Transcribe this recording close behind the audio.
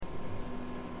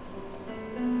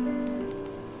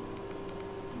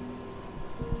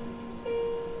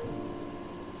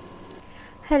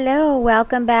Hello,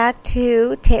 welcome back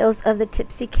to Tales of the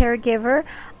Tipsy Caregiver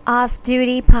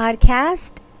Off-Duty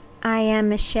Podcast. I am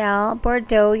Michelle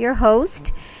Bordeaux, your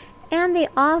host, and the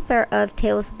author of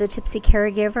Tales of the Tipsy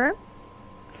Caregiver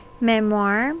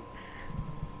memoir.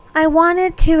 I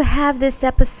wanted to have this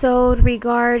episode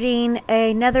regarding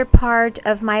another part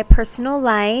of my personal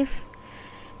life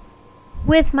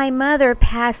with my mother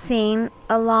passing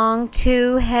along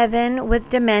to heaven with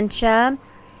dementia.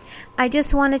 I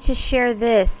just wanted to share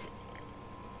this.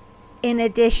 In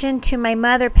addition to my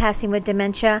mother passing with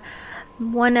dementia,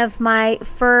 one of my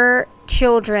fur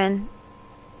children,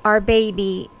 our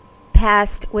baby,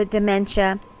 passed with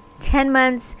dementia 10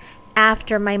 months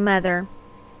after my mother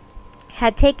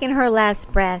had taken her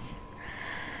last breath.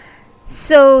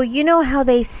 So you know how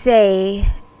they say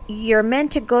you're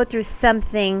meant to go through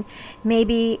something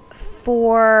maybe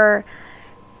for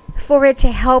it to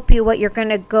help you what you're going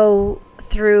to go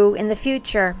through in the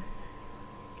future.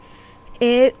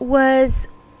 It was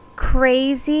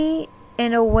crazy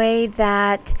in a way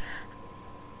that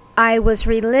I was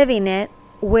reliving it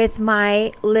with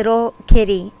my little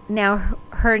kitty. Now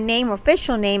her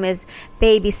official name is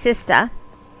Baby Sista,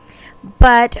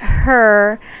 but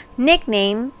her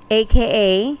nickname,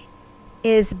 aka,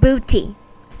 is Booty.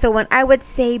 So when I would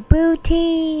say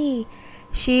Booty,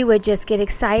 she would just get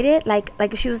excited, like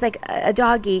if she was like a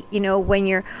doggy, when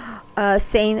you're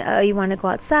saying you want to go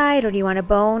outside or do you want a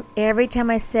bone. Every time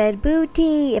I said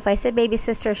Booty, if I said Baby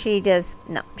Sister, she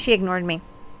ignored me.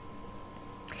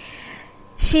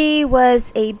 She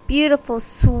was a beautiful,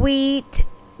 sweet,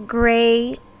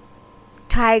 gray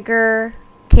tiger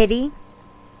kitty.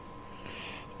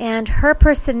 And her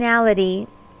personality,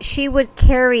 she would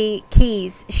carry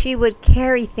keys. She would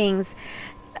carry things.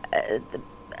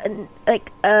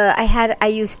 I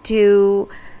used to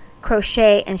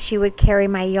crochet, and she would carry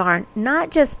my yarn. Not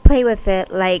just play with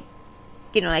it like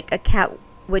a cat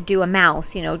would do a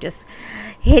mouse, just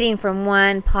hitting from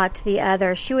one paw to the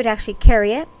other. She would actually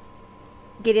carry it,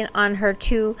 getting on her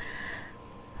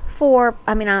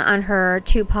on her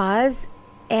two paws,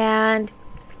 and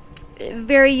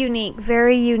very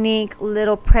unique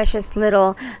little precious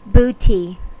little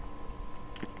Booty.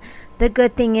 The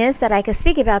good thing is that I can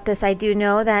speak about this. I do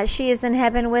know that she is in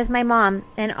heaven with my mom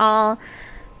and all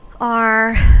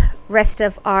our rest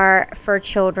of our fur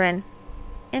children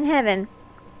in heaven.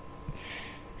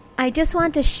 I just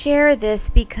want to share this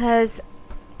because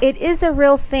it is a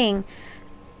real thing.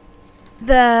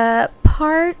 The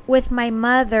part with my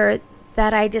mother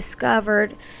that I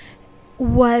discovered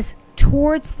was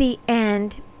towards the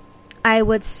end. I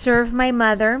would serve my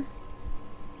mother.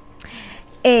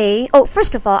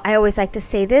 First of all, I always like to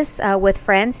say this with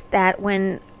friends, that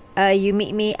when you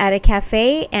meet me at a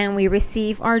cafe and we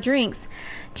receive our drinks,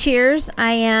 cheers.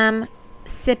 I am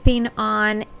sipping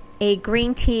on a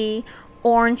green tea,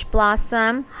 orange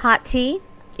blossom hot tea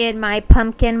in my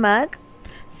pumpkin mug.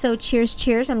 So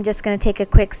cheers. I'm just going to take a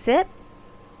quick sip.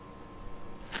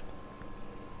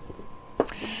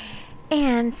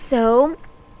 And so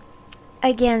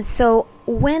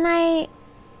when I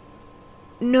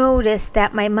noticed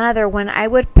that my mother, when I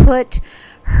would put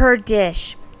her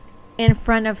dish in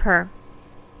front of her,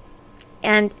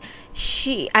 and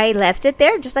I left it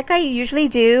there just like I usually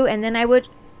do, and then I would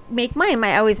make mine.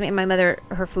 I always make my mother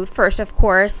her food first, of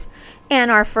course, and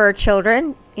our fur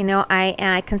children.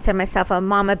 I consider myself a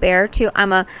mama bear too.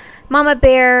 I'm a mama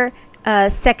bear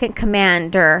second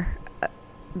commander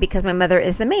because my mother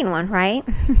is the main one, right?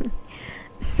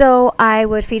 So I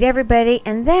would feed everybody,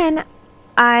 and then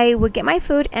I would get my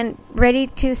food and ready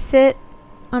to sit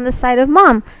on the side of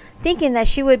mom, thinking that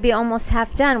she would be almost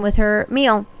half done with her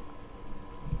meal.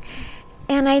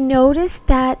 And I noticed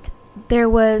that there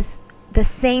was the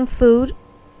same food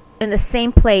in the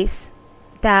same place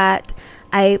that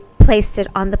I placed it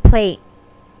on the plate.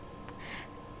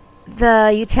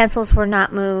 The utensils were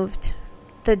not moved.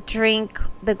 The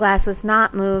glass was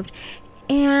not moved.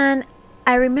 And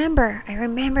I remember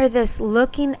this,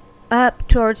 looking up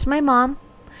towards my mom,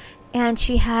 and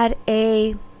she had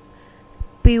a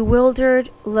bewildered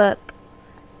look.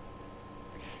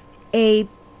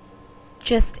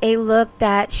 Just a look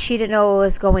that she didn't know what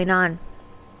was going on.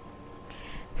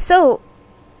 So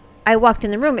I walked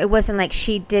in the room. It wasn't like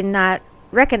she did not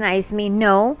recognize me,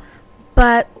 no.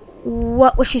 But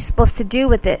what was she supposed to do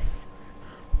with this?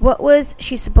 What was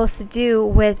she supposed to do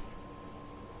with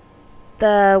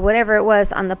the whatever it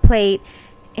was on the plate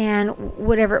and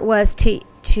whatever it was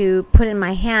to put in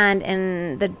my hand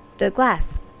and the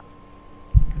glass?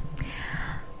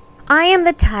 I am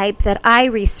the type that I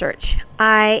research.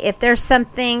 If there's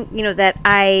something, that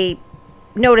I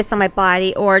notice on my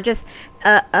body or just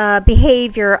a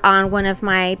behavior on one of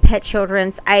my pet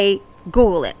children's, I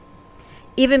Google it.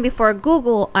 Even before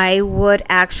Google, I would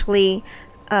actually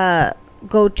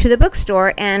go to the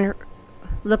bookstore and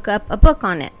look up a book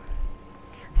on it.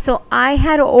 So I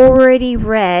had already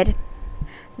read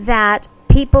that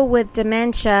people with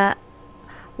dementia,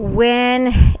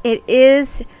 when it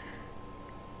is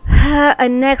a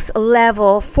next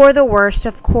level, for the worst,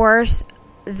 of course,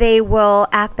 they will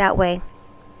act that way.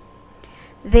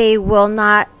 They will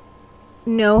not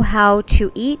know how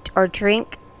to eat or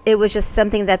drink. It was just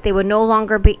something that they would no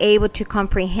longer be able to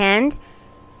comprehend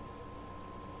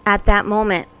at that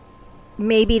moment.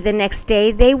 Maybe the next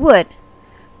day they would,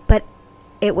 but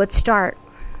it would start.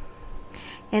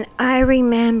 And I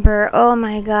remember, oh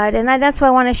my God, and that's why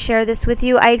I want to share this with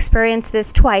you. I experienced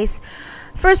this twice.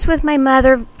 First with my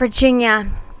mother, Virginia,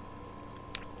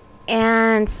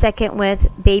 and second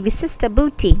with baby sister,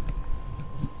 Booty.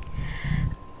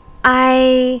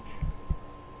 I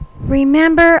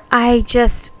remember I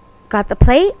just got the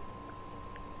plate,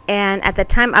 and at the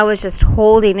time I was just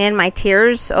holding in my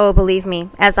tears, oh, believe me,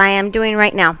 as I am doing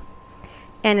right now.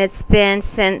 And it's been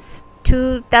since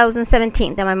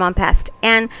 2017 that my mom passed,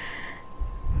 and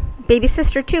baby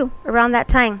sister too, around that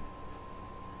time.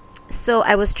 So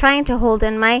I was trying to hold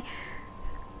in my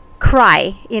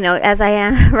cry, as I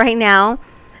am right now.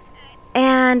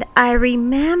 And I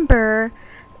remember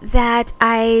that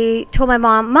I told my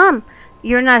mom,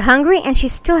 you're not hungry? And she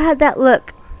still had that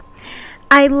look.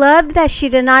 I loved that she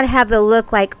did not have the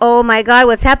look like, oh my God,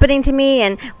 what's happening to me?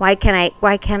 And why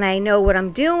can't I know what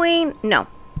I'm doing? No,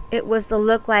 it was the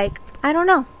look like, I don't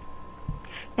know.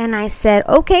 And I said,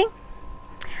 okay,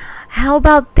 how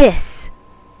about this?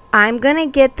 I'm going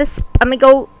to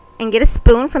go and get a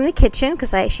spoon from the kitchen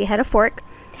because she had a fork.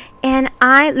 And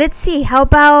let's see, how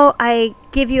about I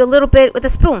give you a little bit with a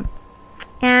spoon?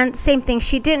 And same thing,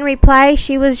 she didn't reply.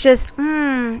 She was just,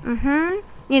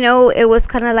 it was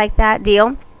kind of like that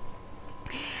deal.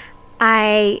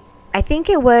 I think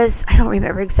it was, I don't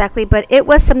remember exactly, but it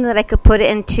was something that I could put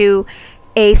into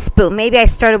a spoon. Maybe I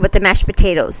started with the mashed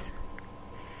potatoes.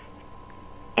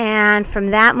 And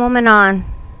from that moment on,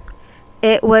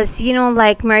 it was,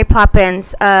 like Mary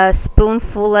Poppins, a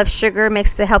spoonful of sugar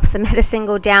helps the medicine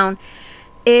go down.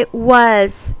 It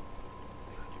was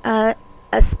a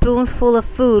spoonful of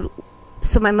food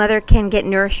so my mother can get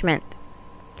nourishment.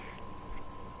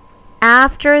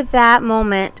 After that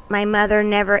moment, my mother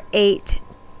never ate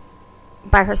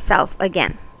by herself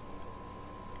again.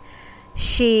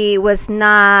 She was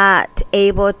not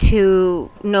able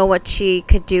to know what she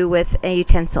could do with a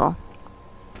utensil.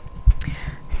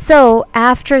 So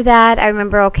after that, I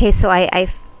remember, so I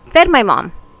fed my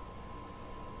mom.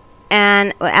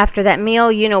 And after that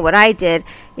meal, you know what I did?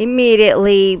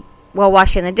 Immediately, while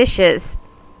washing the dishes,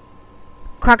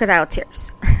 crocodile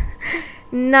tears.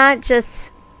 Not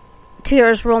just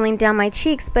tears rolling down my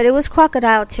cheeks, but it was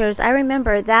crocodile tears. I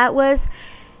remember that was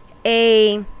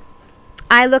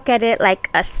I look at it like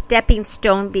a stepping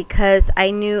stone because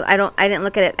I didn't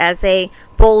look at it as a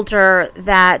boulder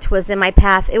that was in my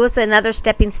path. It was another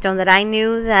stepping stone that I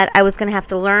knew that I was going to have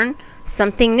to learn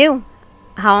something new.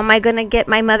 How am I going to get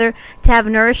my mother to have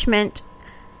nourishment?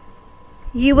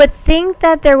 You would think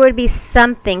that there would be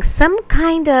some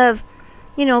kind of,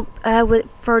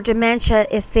 for dementia,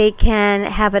 if they can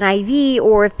have an IV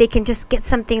or if they can just get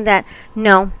something that,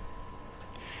 no,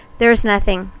 there's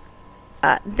nothing.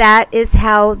 That is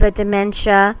how the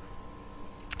dementia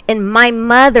in my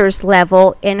mother's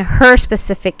level, in her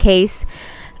specific case,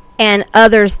 and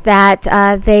others that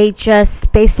they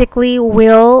just basically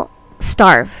will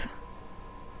starve.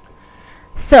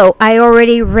 So I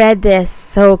already read this.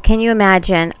 So can you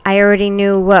imagine? I already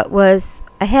knew what was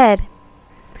ahead.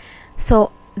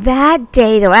 So that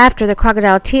day, though, after the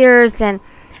crocodile tears, and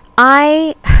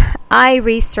I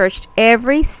researched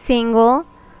every single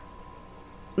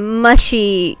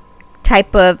mushy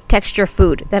type of texture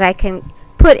food that I can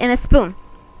put in a spoon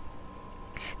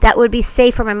that would be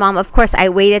safe for my mom. Of course, I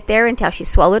waited there until she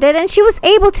swallowed it, and she was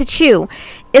able to chew.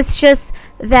 It's just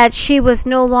that she was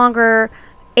no longer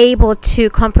able to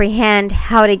comprehend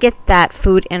how to get that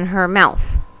food in her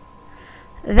mouth.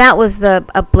 That was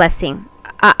a blessing.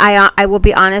 I will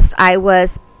be honest, I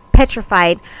was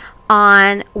petrified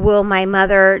on, will my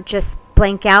mother just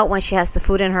blank out when she has the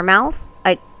food in her mouth?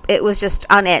 It was just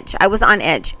on edge. I was on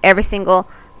edge every single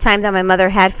time that my mother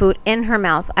had food in her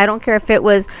mouth. I don't care if it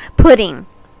was pudding.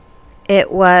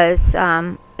 It was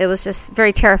just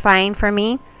very terrifying for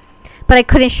me. But I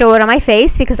couldn't show it on my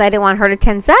face because I didn't want her to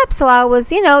tense up. So I was,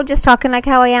 just talking like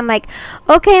how I am, like,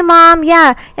 okay, Mom,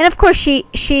 yeah. And of course, she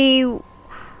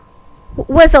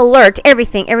was alert.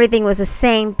 Everything was the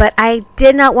same, but I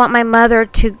did not want my mother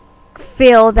to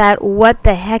feel that what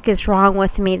the heck is wrong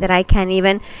with me, that I can't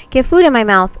even get food in my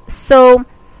mouth. So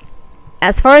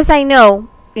as far as I know,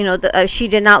 she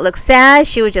did not look sad.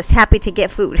 She was just happy to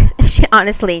get food. She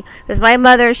honestly, because my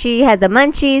mother, she had the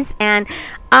munchies, and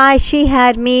she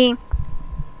had me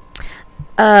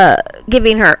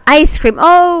giving her ice cream.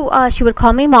 She would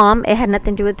call me mom. It had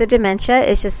nothing to do with the dementia.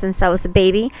 It's just since I was a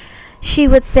baby. She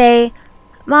would say,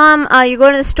 Mom, you're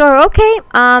going to the store? Okay.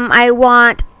 I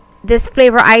want this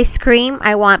flavor ice cream.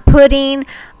 I want pudding.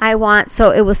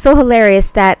 So it was so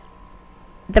hilarious that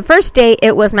the first day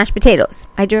it was mashed potatoes.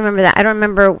 I do remember that. I don't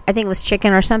remember. I think it was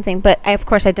chicken or something. But of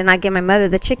course, I did not give my mother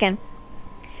the chicken.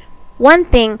 One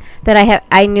thing that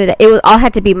I knew that it all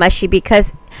had to be mushy,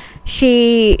 because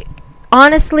she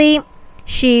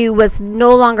was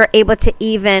no longer able to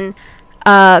even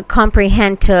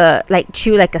comprehend to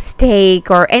chew like a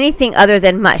steak or anything other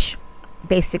than mush,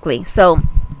 basically. So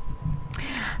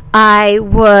I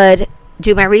would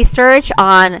do my research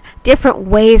on different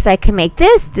ways I can make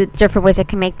this, the different ways I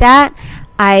can make that.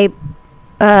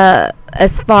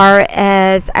 As far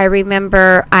as I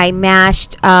remember, I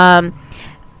mashed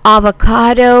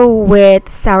avocado with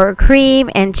sour cream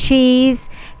and cheese,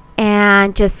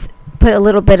 and just put a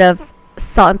little bit of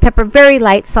salt and pepper, very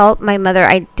light salt. My mother,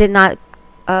 I did not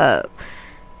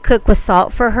cook with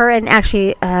salt for her, and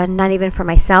actually not even for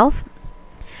myself.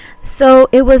 So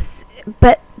it was,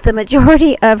 but the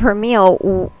majority of her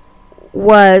meal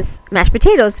was mashed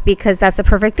potatoes, because that's the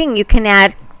perfect thing. You can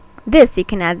add this, you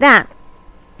can add that.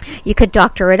 You could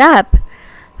doctor it up.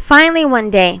 Finally, one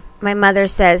day, my mother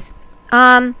says,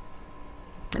 Mom,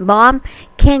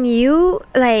 can you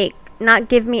not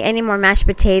give me any more mashed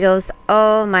potatoes?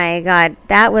 Oh my God,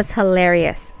 that was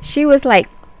hilarious. She was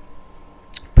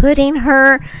putting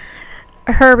her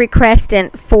request in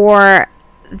for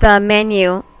the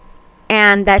menu,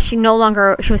 and that she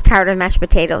was tired of mashed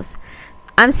potatoes.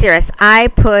 I'm serious. I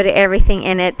put everything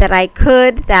in it that I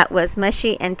could that was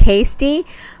mushy and tasty,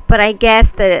 but I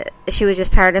guess that she was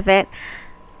just tired of it.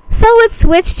 So it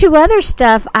switched to other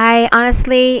stuff. I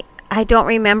don't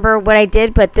remember what I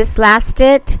did, but this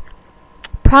lasted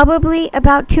probably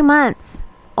about 2 months.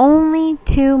 Only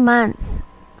 2 months.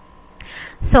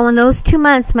 So in those 2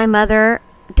 months, my mother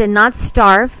did not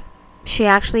starve. She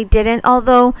actually didn't,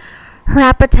 although her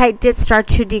appetite did start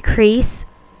to decrease.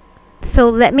 So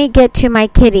let me get to my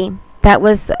kitty. That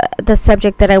was the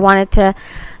subject that I wanted to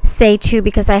say too,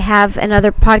 because I have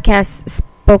another podcast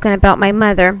spoken about my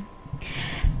mother.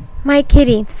 My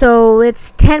kitty. So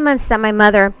it's 10 months that my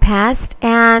mother passed,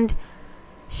 and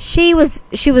she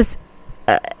was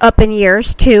up in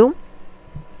years too.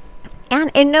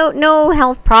 And no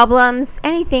health problems,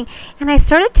 anything. And I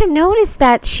started to notice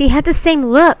that she had the same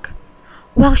look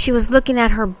while she was looking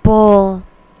at her bowl.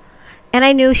 And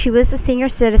I knew she was a senior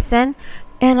citizen.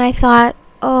 And I thought,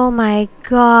 oh my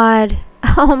God,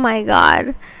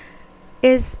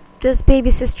 does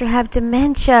baby sister have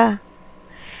dementia?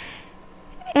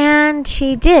 And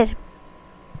she did.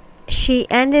 She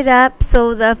ended up,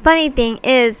 so the funny thing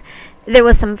is, there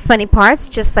was some funny parts,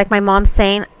 just like my mom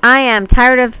saying, I am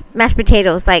tired of mashed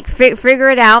potatoes. Figure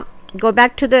it out. Go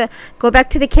back to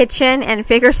the kitchen and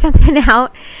figure something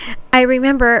out. I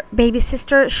remember baby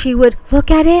sister, she would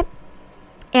look at it,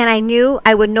 and I knew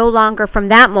I would no longer, from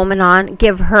that moment on,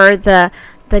 give her the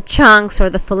chunks or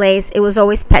the fillets. It was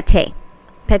always pate.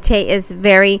 Pate is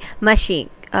very mushy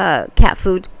cat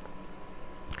food.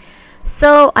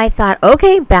 So I thought,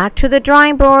 okay, back to the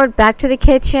drawing board, back to the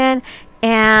kitchen.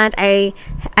 And I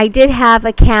did have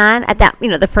a can at that,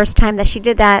 the first time that she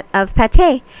did that, of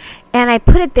pate. And I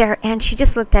put it there, and she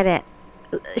just looked at it.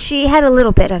 She had a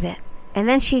little bit of it. And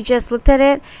then she just looked at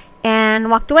it and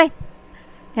walked away.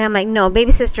 And I'm like, no,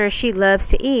 baby sister, she loves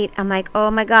to eat. I'm like, oh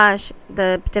my gosh,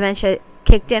 the dementia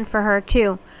kicked in for her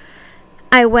too.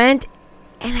 I went,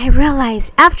 and I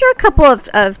realized after a couple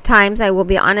of times, I will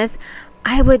be honest,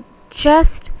 I would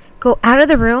just go out of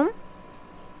the room,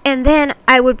 and then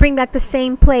I would bring back the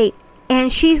same plate,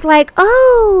 and she's like,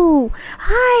 "Oh,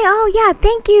 hi, oh yeah,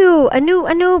 thank you, a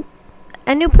new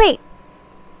plate."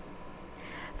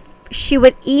 She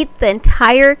would eat the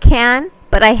entire can,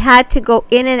 but I had to go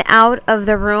in and out of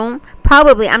the room.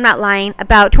 Probably, I'm not lying,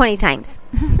 about 20 times.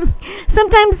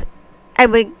 Sometimes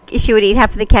she would eat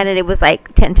half of the can, and it was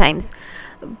 10 times.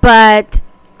 But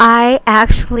I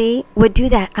actually would do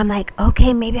that. I'm like,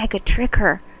 okay, maybe I could trick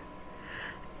her.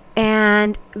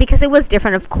 And because it was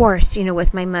different, of course,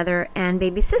 with my mother and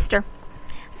baby sister.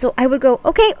 So I would go,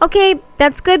 okay,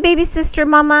 that's good, baby sister,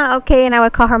 mama. Okay, and I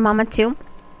would call her mama too.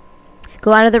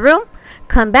 Go out of the room,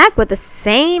 come back with the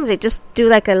same. They just do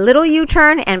like a little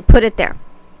U-turn and put it there.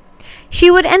 She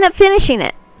would end up finishing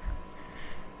it.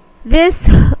 This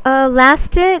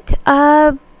lasted,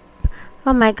 oh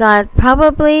my God,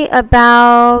 probably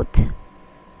about,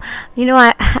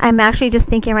 I'm actually just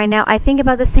thinking right now, I think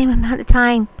about the same amount of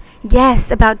time.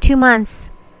 Yes, about 2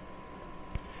 months.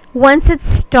 Once it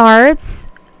starts,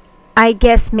 I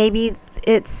guess maybe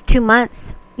it's 2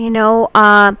 months,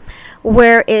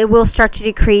 where it will start to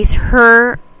decrease.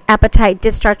 Her appetite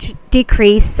did start to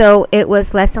decrease, so it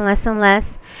was less and less and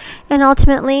less. And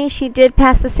ultimately, she did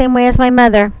pass the same way as my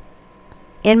mother,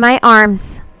 in my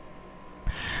arms.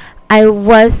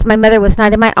 My mother was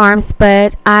not in my arms,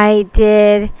 but I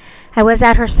was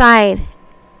at her side.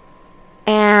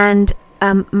 And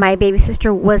my baby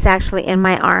sister was actually in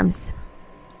my arms.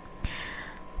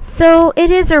 So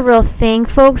it is a real thing,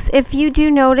 folks. If you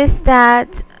do notice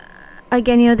that,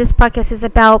 again, this podcast is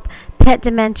about PET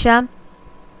dementia.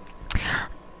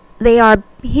 They are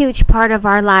a huge part of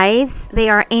our lives. They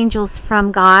are angels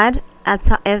from God. That's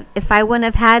how, if I wouldn't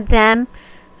have had them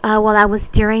while I was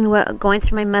going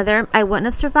through my mother, I wouldn't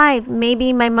have survived.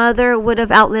 Maybe my mother would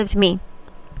have outlived me.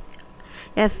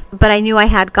 But I knew I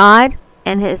had God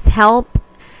and His help,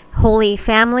 holy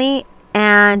family,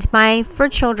 and my fur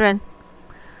children.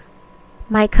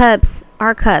 My cubs,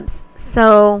 our cubs.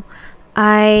 So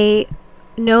I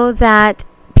know that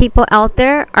people out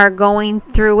there are going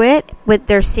through it with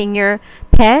their senior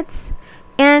pets.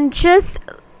 And just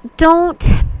don't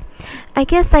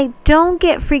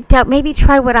get freaked out. Maybe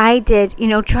try what I did.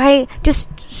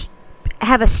 Just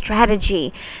have a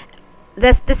strategy.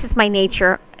 This is my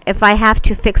nature. If I have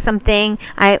to fix something,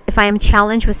 if I am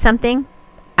challenged with something,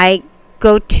 I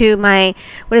go to my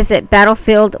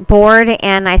battlefield board,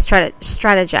 and I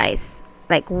strategize.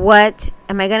 Like, what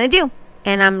am I gonna do?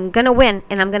 And I'm gonna win,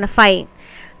 and I'm gonna fight.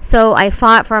 So I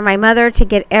fought for my mother to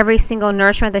get every single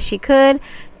nourishment that she could.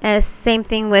 Same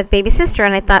thing with baby sister.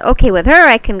 And I thought, okay, with her,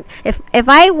 I can. If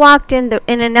I walked in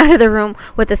and out of the room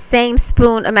with the same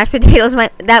spoon of mashed potatoes,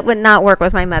 that would not work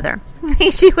with my mother.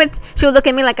 she would look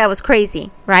at me like I was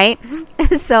crazy, right?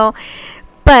 So,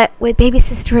 but with baby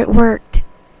sister, it worked.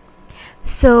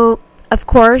 So, of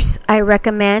course, I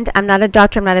recommend. I'm not a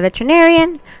doctor. I'm not a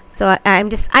veterinarian. So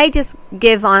I just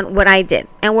give on what I did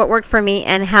and what worked for me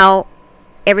and how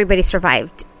everybody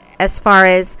survived, as far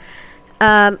as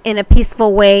in a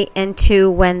peaceful way into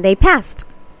when they passed.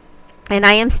 And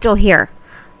I am still here.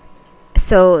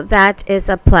 So that is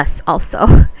a plus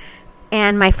also.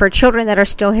 And my fur children that are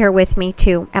still here with me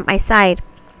too, at my side.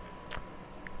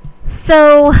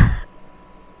 So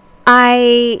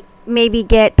I maybe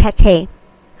get pate.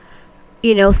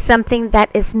 Something that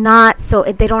is not, so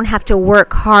they don't have to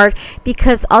work hard,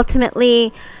 because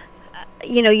ultimately,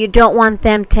 you don't want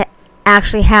them to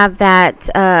actually have that,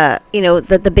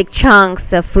 the big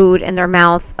chunks of food in their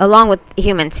mouth, along with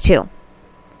humans too.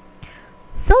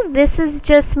 So this is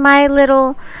just my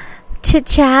little chit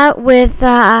chat with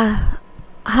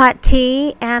hot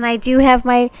tea, and I do have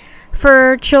my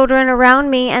fur children around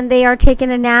me, and they are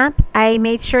taking a nap. I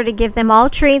made sure to give them all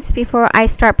treats before I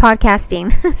start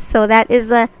podcasting. So that is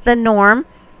the norm.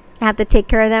 I have to take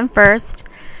care of them first.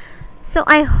 So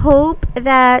I hope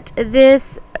that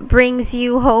this brings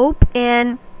you hope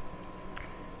in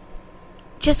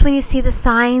just when you see the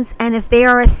signs, and if they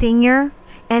are a senior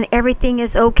and everything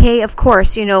is okay, of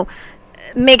course,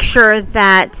 make sure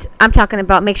that,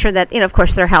 make sure that, of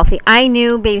course, they're healthy. I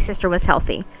knew baby sister was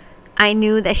healthy. I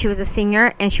knew that she was a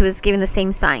senior and she was giving the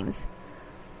same signs.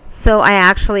 So I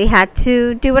actually had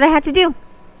to do what I had to do.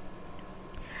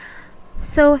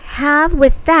 So have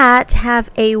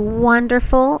a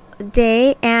wonderful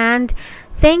day, and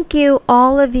thank you,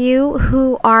 all of you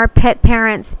who are pet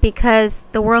parents, because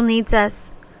the world needs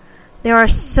us. There are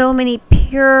so many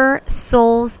pure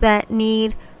souls that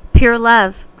need pure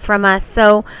love from us.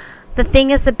 So the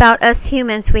thing is about us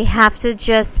humans, we have to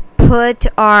just put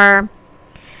our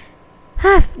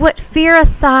fear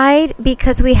aside,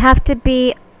 because we have to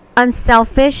be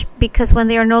unselfish, because when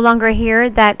they are no longer here,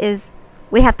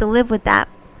 we have to live with that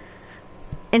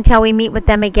until we meet with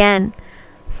them again.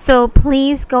 So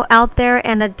please go out there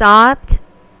and adopt,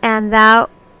 and that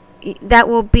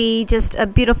will be just a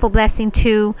beautiful blessing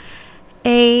to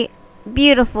a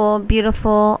beautiful,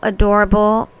 beautiful,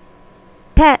 adorable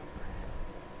pet.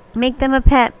 Make them a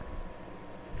pet.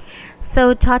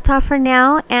 So ta-ta for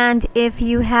now, and if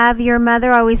you have your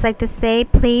mother, I always like to say,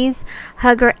 please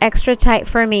hug her extra tight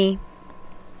for me.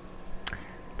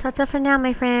 Ta-ta for now,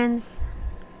 my friends.